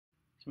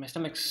So my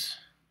stomach's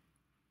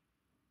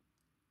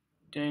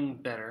doing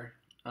better.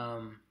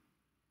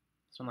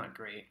 Still not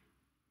great.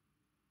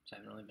 So I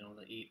haven't really been able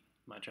to eat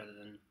much other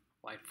than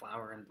white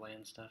flour and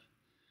bland stuff,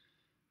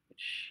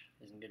 which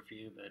isn't good for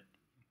you, but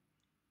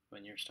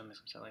when your stomach's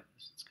upset like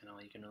this, it's kind of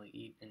all you can really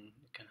eat, and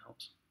it kind of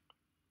helps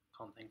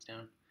calm things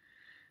down.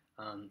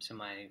 So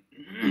my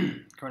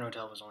current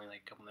hotel was only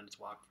like a couple minutes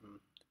walk from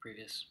the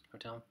previous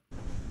hotel.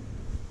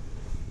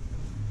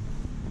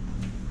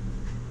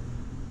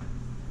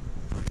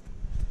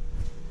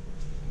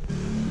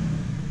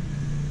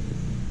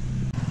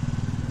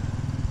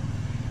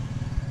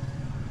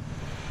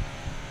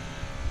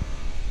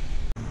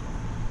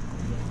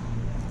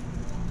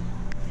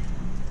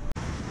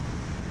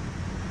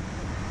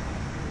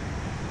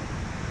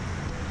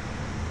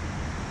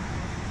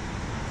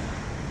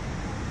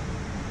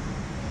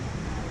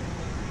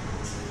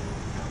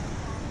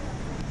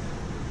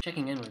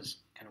 Checking in was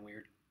kind of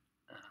weird.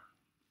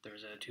 There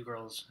was two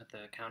girls at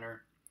the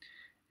counter,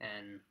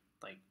 and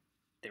like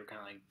they were kind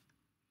of like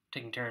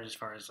taking turns as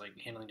far as like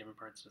handling different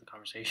parts of the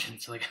conversation.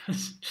 So like I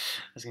was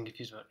getting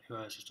confused about who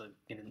I was supposed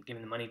to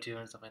giving the money to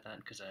and stuff like that,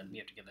 because you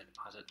have to give a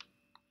deposit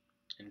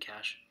in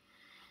cash.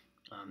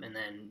 And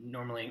then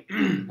normally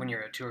when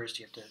you're a tourist,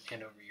 you have to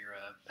hand over your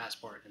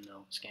passport and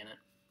they'll scan it.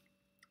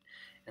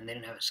 And they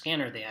didn't have a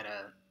scanner;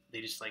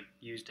 they just like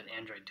used an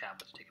Android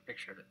tablet to take a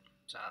picture of it.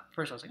 So at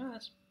first I was like, oh,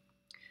 that's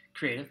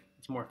creative.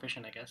 It's more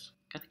efficient, I guess.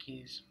 Got the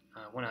keys,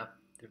 went up.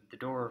 The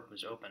door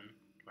was open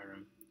to my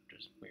room, which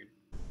was weird.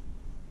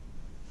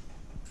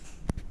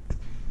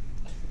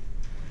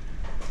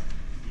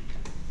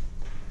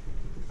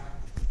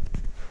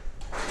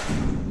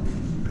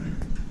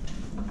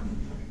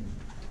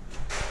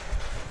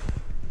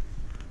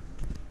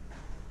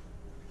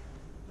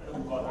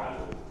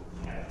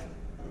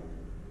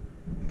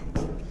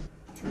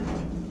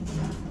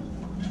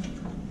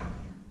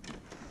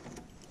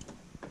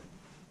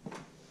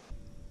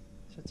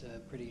 So it's a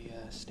pretty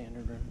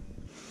standard room.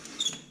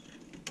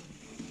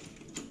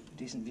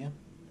 Decent view.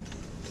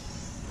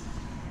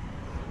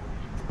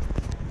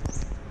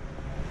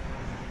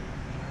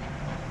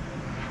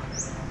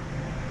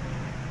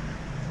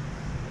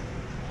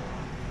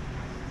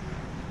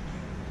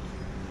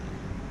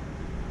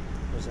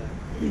 There's a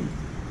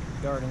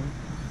garden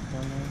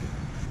down there.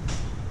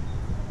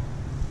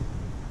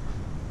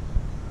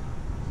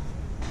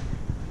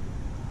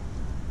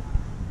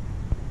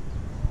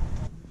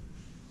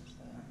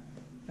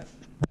 There's the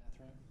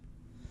bathroom.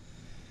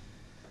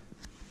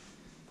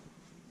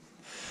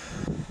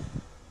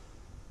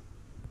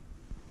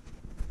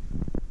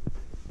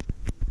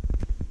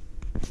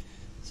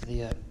 So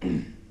the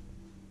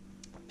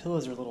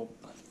pillows are a little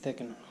thick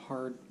and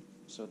hard,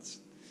 so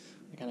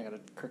I kind of got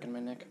a crick in my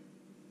neck.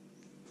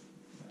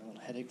 A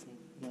little headache from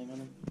laying on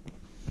them.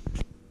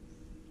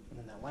 And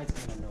then that light's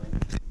kind of annoying,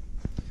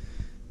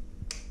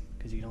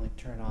 because you can only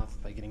turn it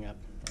off by getting up,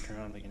 or turn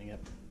it on by getting up.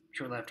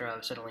 Shortly after I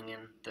was settling in,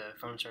 the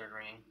phone started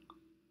ringing.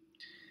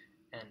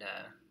 And,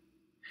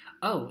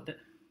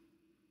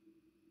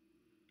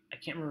 I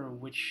can't remember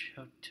which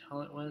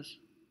hotel it was.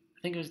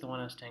 I think it was the one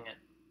I was staying at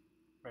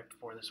right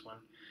before this one.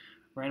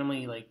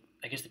 Randomly, like,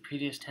 I guess the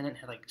previous tenant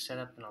had, like, set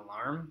up an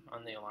alarm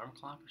on the alarm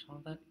clock or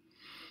something like that.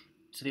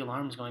 So the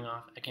alarm was going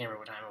off. I can't remember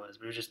what time it was,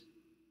 but it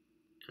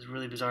was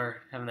really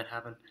bizarre having that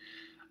happen.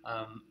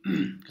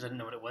 Because I didn't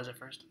know what it was at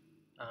first.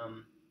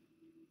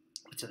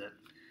 So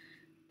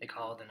they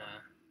called, and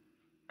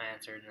I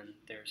answered, and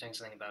they were saying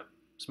something about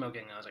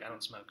smoking. I was like, I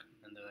don't smoke.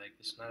 And they're like,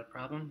 it's not a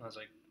problem? I was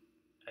like,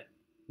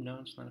 no,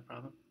 it's not a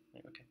problem.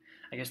 Like, okay.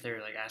 I guess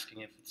they're like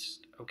asking if it's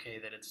okay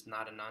that it's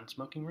not a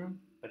non-smoking room,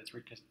 but it's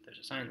weird because there's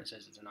a sign that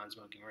says it's a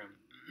non-smoking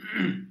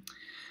room.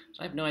 So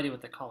I have no idea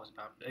what the call was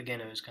about.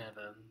 Again, it was kind of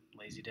a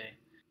lazy day,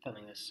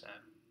 filming this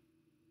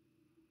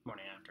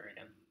morning after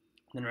again.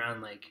 And then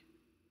around like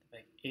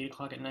 8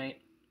 o'clock at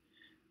night,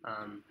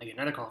 I get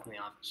another call from the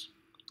office,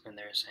 and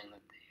they're saying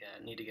that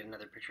they need to get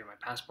another picture of my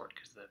passport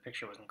because the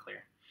picture wasn't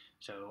clear.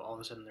 So all of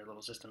a sudden, their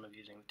little system of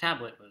using the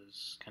tablet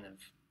was kind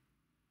of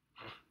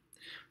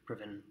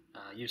proven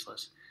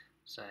useless.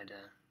 So I'd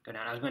go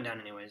down. I was going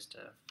down anyways to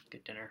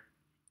get dinner,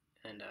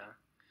 and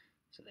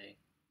so they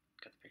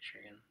got the picture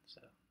again. So,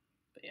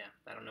 but yeah,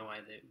 I don't know why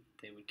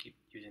they would keep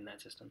using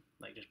that system.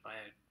 Like, just buy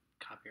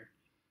a copier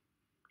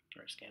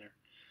or a scanner.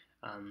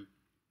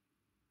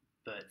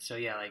 But so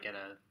yeah, like at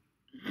a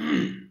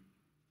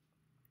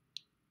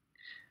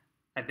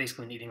I've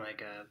basically been eating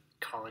like a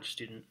college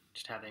student,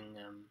 just having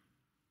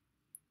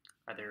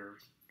either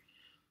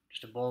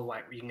just a bowl of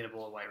white. You can get a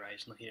bowl of white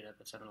rice and they'll heat it up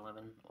at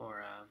 7-Eleven,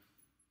 or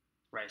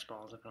rice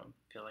balls if I don't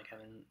feel like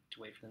having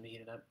to wait for them to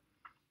heat it up.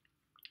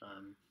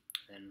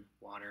 And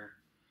water.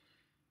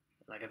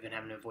 Like, I've been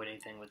having to avoid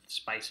anything with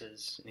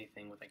spices,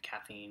 anything with like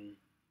caffeine,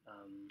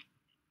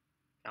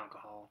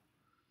 alcohol.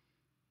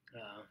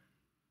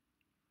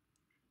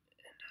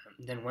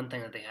 And then one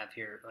thing that they have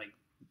here, like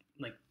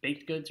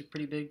baked goods are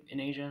pretty big in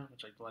Asia,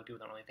 which like a lot of people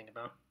don't really think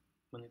about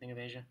when they think of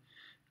Asia.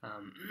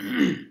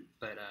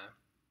 But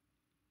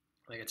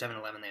like at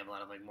 7-Eleven, they have a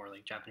lot of like more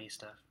like Japanese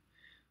stuff.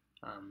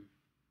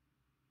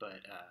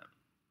 But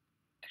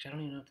Actually, I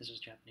don't even know if this is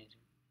Japanese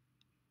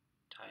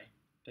or Thai,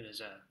 but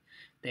it's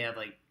they have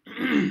like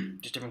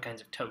just different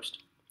kinds of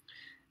toast,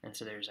 and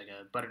so there's like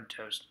a buttered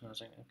toast. And I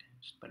was like, okay,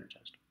 just buttered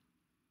toast.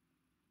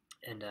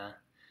 And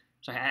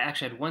so I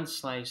actually had one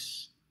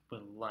slice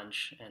with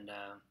lunch, and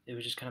it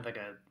was just kind of like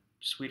a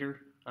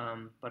sweeter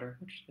butter,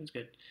 which is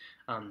good.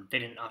 They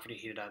didn't offer to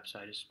heat it up, so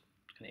I just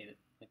kind of ate it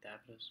like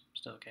that, but it was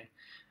still okay.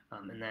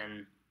 And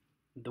then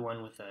the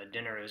one with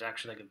dinner, it was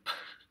actually like a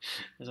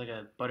it was like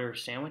a butter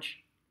sandwich,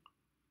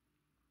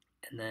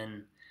 and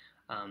then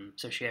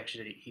so she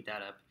actually did heat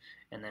that up,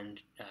 and then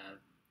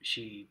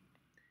she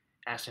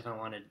asked if I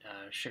wanted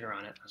sugar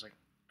on it. I was like,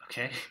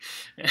 okay.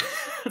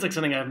 It's like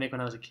something I would make when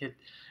I was a kid,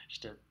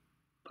 just a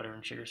butter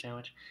and sugar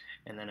sandwich.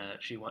 And then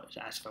she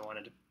asked if I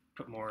wanted to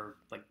put more,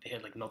 like they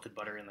had like melted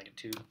butter in like a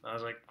tube. I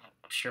was like,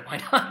 sure,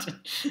 why not?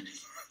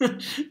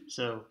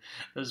 So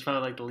that was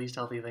probably like the least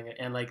healthy thing.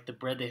 And like the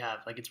bread they have,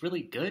 like it's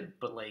really good,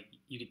 but like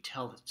you could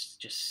tell it's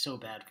just so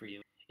bad for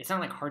you. It's not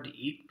like hard to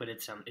eat, but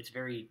it's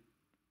very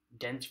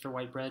dense for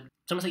white bread.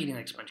 It's almost like eating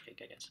like sponge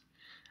cake, I guess.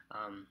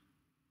 Um,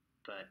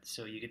 but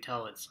so you could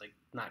tell it's like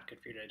not good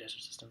for your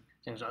digestive system.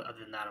 Things other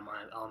than that,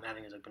 all I'm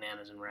having is like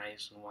bananas and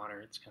rice and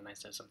water. It's kind of nice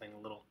to have something a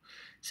little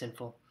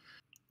sinful.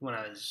 When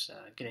I was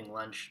getting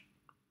lunch,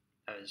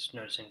 I was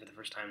noticing for the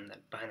first time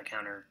that behind the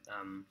counter,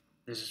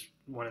 this is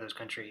one of those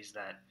countries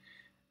that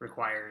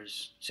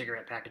requires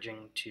cigarette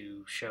packaging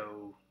to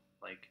show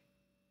like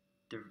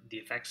the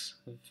effects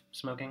of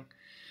smoking.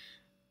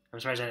 I'm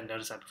surprised I didn't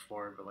notice that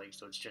before, but like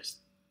so it's just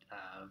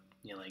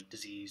like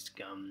diseased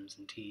gums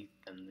and teeth,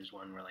 and there's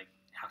one where like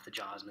half the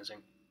jaw is missing.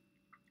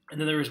 And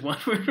then there was one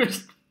where it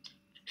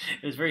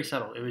was very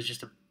subtle. It was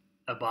just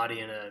a body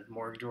in a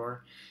morgue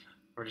drawer,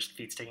 or just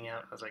feet sticking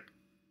out. I was like,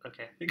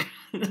 okay,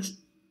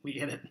 we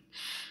get it.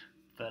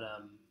 But I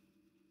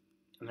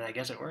mean, I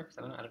guess it works.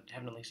 I don't know. I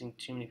haven't really seen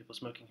too many people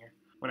smoking here.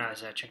 When I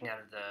was checking out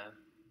of the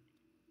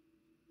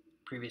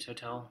previous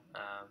hotel,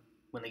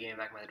 when they gave me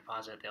back my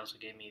deposit, they also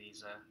gave me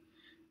these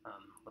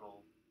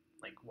little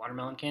like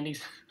watermelon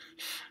candies.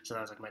 So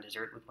that was like my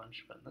dessert with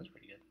lunch, but that was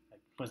pretty good. I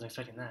wasn't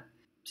expecting that.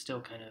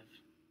 Still kind of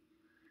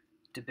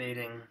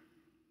debating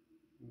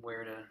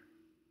where to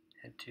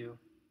head to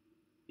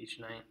each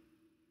night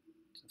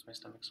since my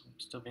stomach's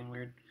still being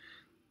weird.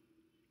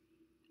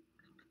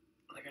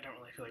 Like I don't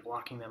really feel like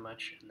walking that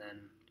much, and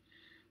then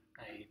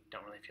I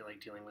don't really feel like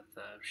dealing with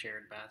the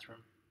shared bathroom.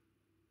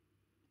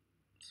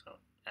 So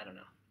I don't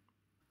know.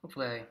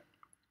 Hopefully I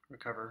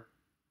recover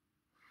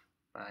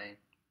by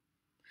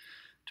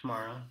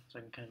tomorrow so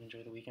I can kind of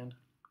enjoy the weekend.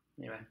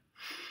 Anyway,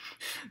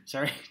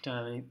 sorry, don't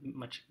have any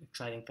much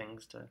exciting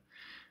things to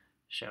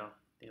show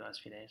the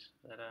last few days,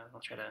 but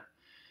I'll try to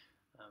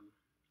um,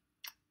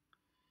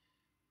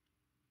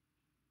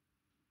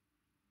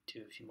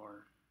 do a few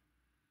more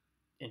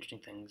interesting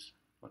things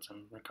once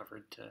I'm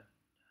recovered to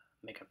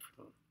make up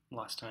for the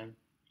lost time.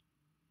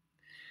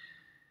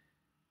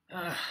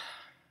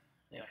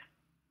 Anyway,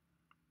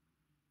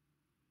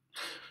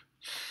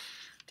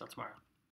 till tomorrow.